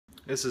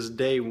This is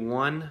day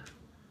 1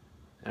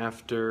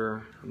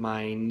 after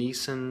my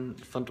nissen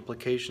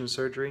fundoplication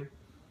surgery.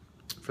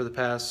 For the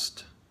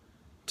past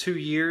 2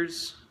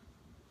 years,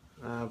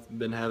 I've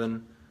been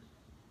having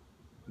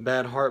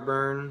bad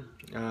heartburn,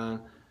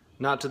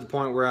 not to the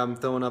point where I'm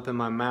throwing up in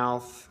my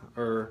mouth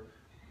or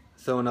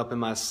throwing up in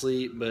my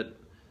sleep, but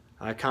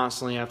I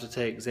constantly have to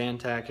take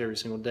Zantac every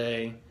single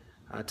day.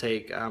 I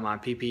take my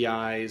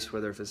PPIs,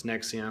 whether if it's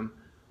Nexium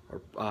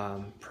or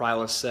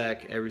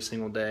Prilosec, every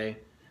single day.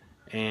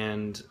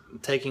 And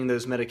taking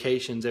those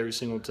medications every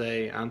single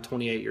day, I'm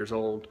 28 years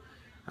old.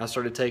 I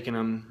started taking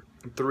them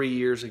 3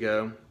 years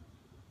ago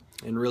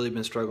and really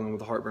been struggling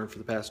with heartburn for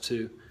the past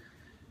 2.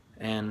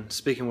 And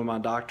speaking with my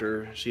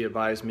doctor, she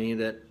advised me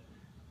that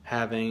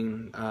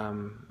having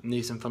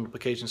nissen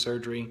fundoplication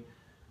surgery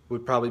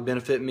would probably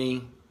benefit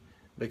me,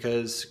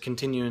 because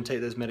continuing to take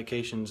those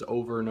medications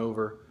over and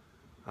over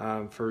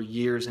for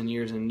years and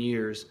years and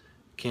years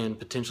can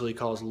potentially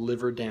cause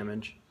liver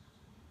damage.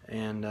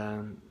 And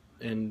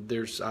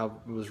I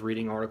was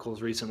reading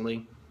articles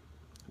recently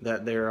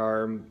that there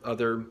are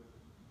other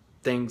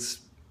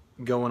things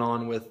going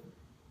on with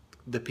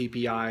the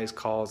PPIs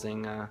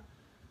causing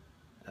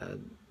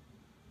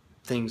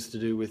things to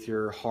do with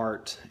your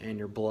heart and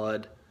your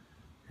blood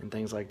and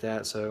things like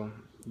that. So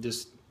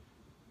just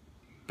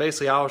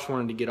basically, I always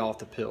wanted to get off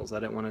the pills. I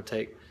didn't want to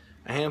take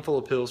a handful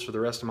of pills for the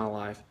rest of my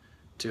life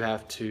to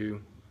have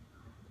to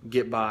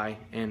get by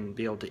and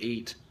be able to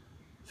eat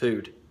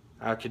food.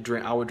 I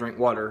would drink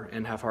water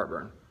and have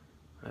heartburn,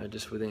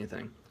 just with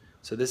anything.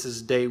 So this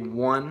is day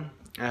 1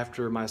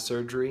 after my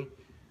surgery.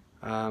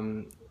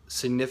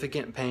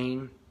 Significant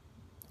pain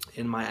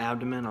in my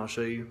abdomen. I'll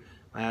show you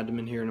my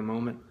abdomen here in a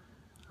moment.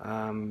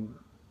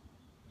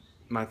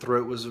 My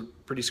throat was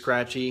pretty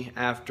scratchy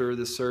after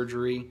the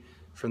surgery.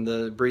 From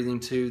the breathing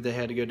tube, they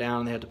had to go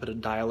down. They had to put a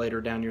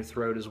dilator down your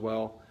throat as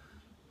well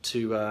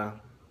to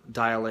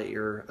dilate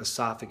your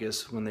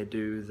esophagus when they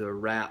do the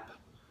wrap.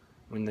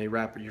 When they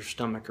wrap your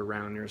stomach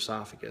around your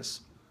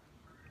esophagus.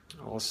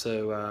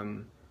 Also,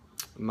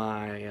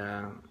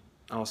 I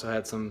also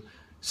had some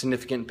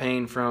significant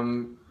pain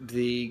from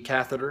the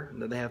catheter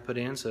that they have put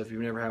in. So if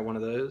you've never had one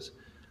of those,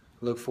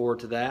 look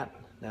forward to that.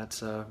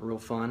 That's real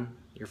fun.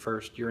 Your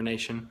first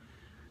urination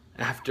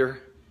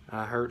after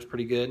hurts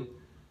pretty good.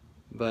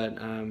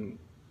 But I'm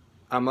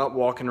up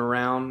walking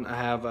around. I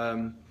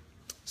have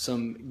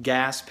some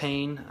gas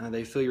pain.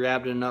 They fill your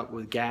abdomen up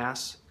with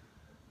gas,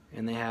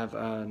 and they have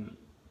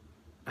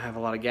I have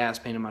a lot of gas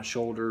pain in my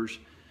shoulders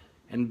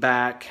and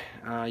back.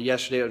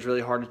 Yesterday it was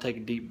really hard to take a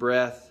deep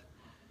breath.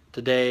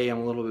 Today I'm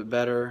a little bit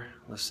better.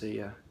 Let's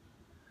see.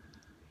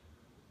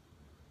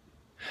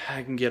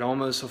 I can get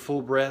almost a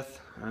full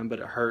breath, but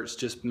it hurts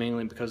just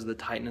mainly because of the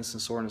tightness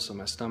and soreness of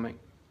my stomach.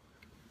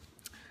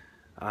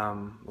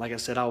 Like I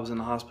said, I was in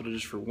the hospital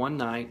just for 1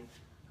 night.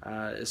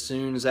 As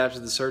soon as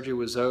after the surgery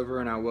was over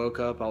and I woke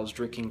up, I was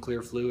drinking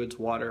clear fluids,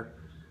 water,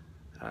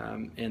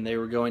 and they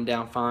were going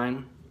down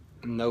fine.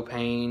 No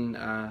pain,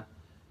 and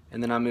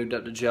then I moved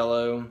up to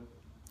Jello,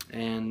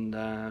 and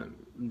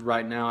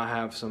right now I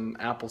have some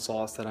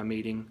applesauce that I'm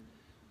eating,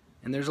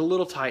 and there's a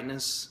little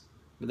tightness,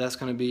 but that's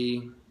going to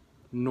be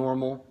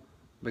normal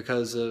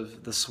because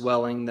of the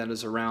swelling that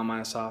is around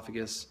my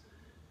esophagus,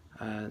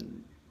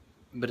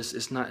 but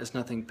it's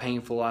nothing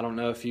painful. I don't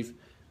know if you've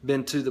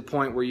been to the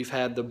point where you've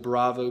had the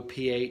Bravo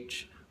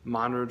pH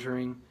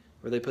monitoring,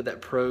 where they put that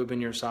probe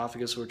in your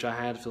esophagus, which I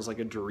had. It feels like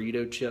a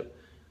Dorito chip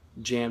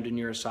jammed in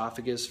your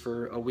esophagus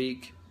for a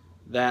week.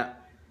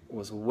 That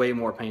was way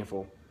more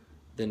painful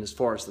than as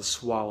far as the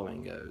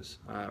swallowing goes,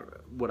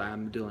 what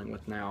I'm dealing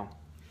with now.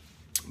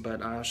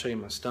 But I'll show you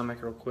my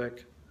stomach real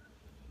quick.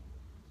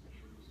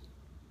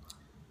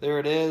 There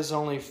it is,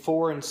 only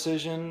 4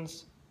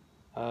 incisions.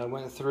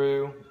 Went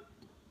through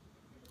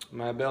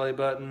my belly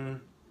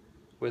button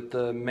with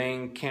the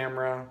main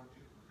camera,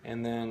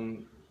 and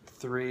then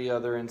 3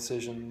 other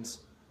incisions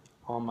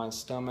on my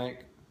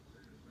stomach.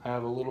 I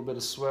have a little bit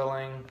of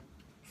swelling.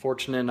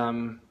 Fortunate,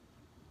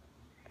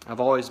 I've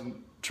always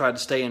tried to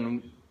stay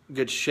in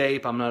good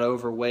shape. I'm not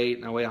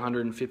overweight. I weigh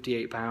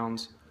 158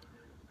 pounds,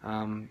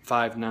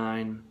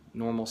 5'9",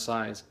 normal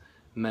size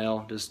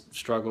male. Just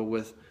struggle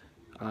with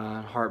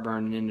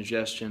heartburn and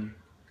indigestion.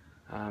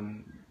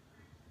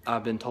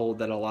 I've been told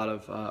that a lot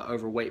of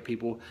overweight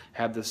people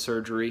have this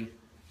surgery.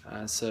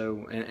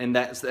 And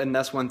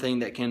that's one thing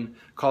that can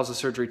cause the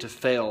surgery to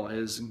fail,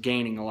 is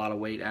gaining a lot of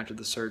weight after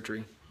the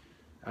surgery.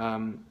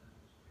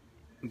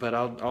 But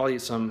I'll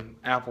eat some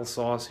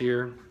applesauce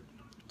here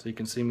so you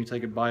can see me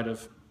take a bite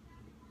of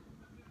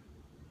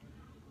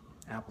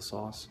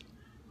applesauce.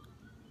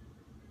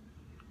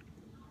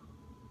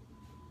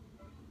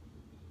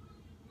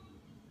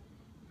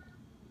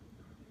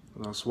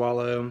 And I'll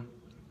swallow.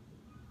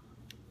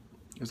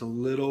 There's a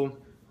little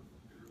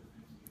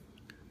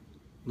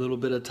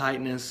bit of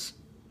tightness,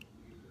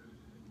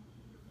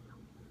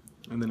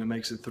 and then it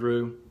makes it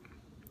through.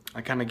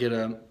 I kind of get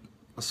a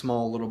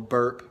small little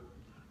burp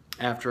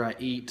after I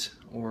eat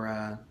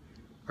or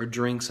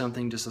drink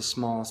something, just a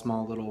small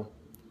little,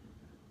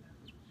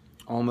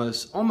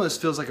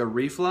 almost feels like a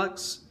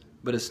reflux,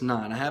 but it's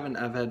not.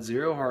 I've had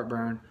zero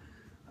heartburn.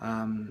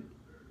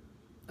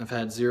 I've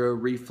had zero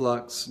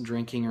reflux,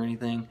 drinking or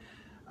anything.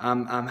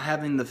 I'm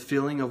having the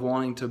feeling of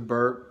wanting to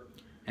burp,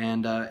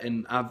 and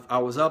I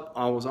was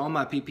on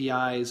my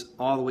PPIs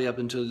all the way up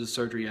until the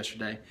surgery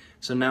yesterday.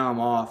 So now I'm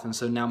off, and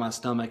so now my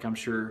stomach, I'm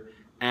sure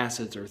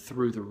acids are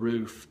through the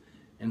roof,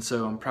 and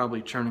so I'm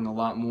probably churning a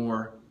lot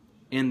more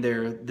in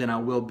there than I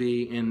will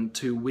be in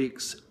 2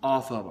 weeks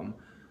off of them.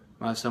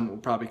 My stomach will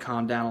probably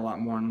calm down a lot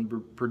more and be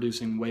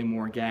producing way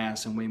more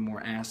gas and way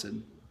more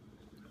acid.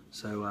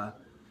 So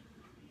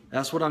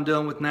that's what I'm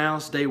dealing with now.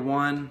 It's day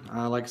one.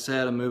 Like I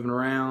said, I'm moving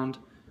around.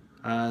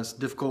 It's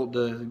difficult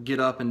to get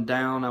up and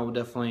down. I would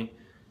definitely,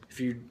 if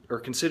you are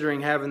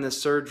considering having this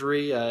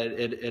surgery,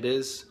 it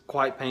is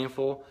quite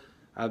painful.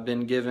 I've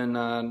been given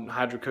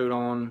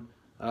hydrocodone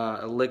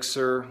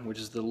elixir, which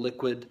is the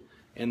liquid,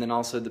 and then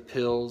also the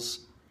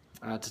pills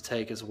to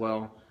take as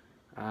well.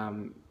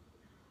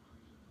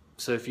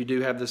 So if you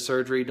do have this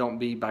surgery, don't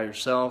be by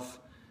yourself.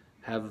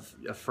 Have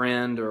a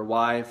friend or a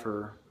wife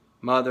or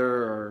mother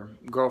or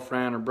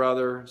girlfriend or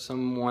brother,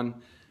 someone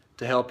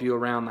to help you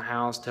around the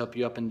house, to help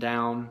you up and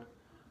down,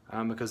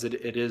 because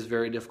it is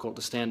very difficult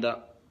to stand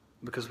up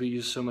because we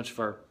use so much of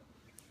our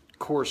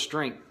core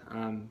strength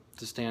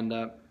to stand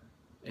up,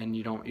 and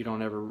you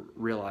don't ever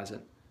realize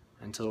it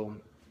until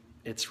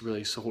it's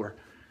really sore.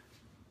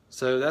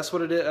 So that's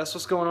what it is. That's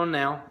what's going on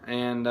now,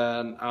 and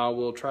I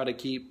will try to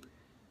keep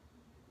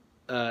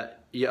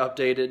you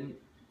updated.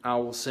 I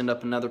will send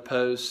up another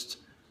post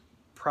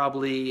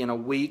probably in a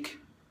week,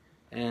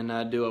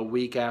 and do a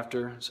week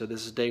after. So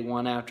this is day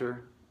one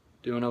after.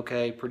 Doing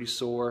okay, pretty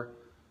sore,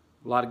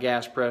 a lot of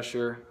gas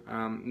pressure,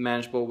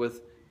 manageable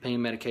with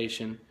pain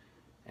medication,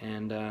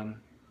 and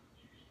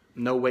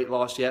no weight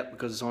loss yet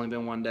because it's only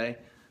been 1 day,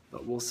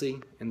 but we'll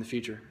see in the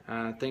future.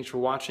 Thanks for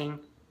watching,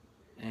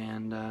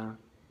 and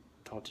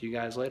talk to you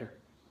guys later.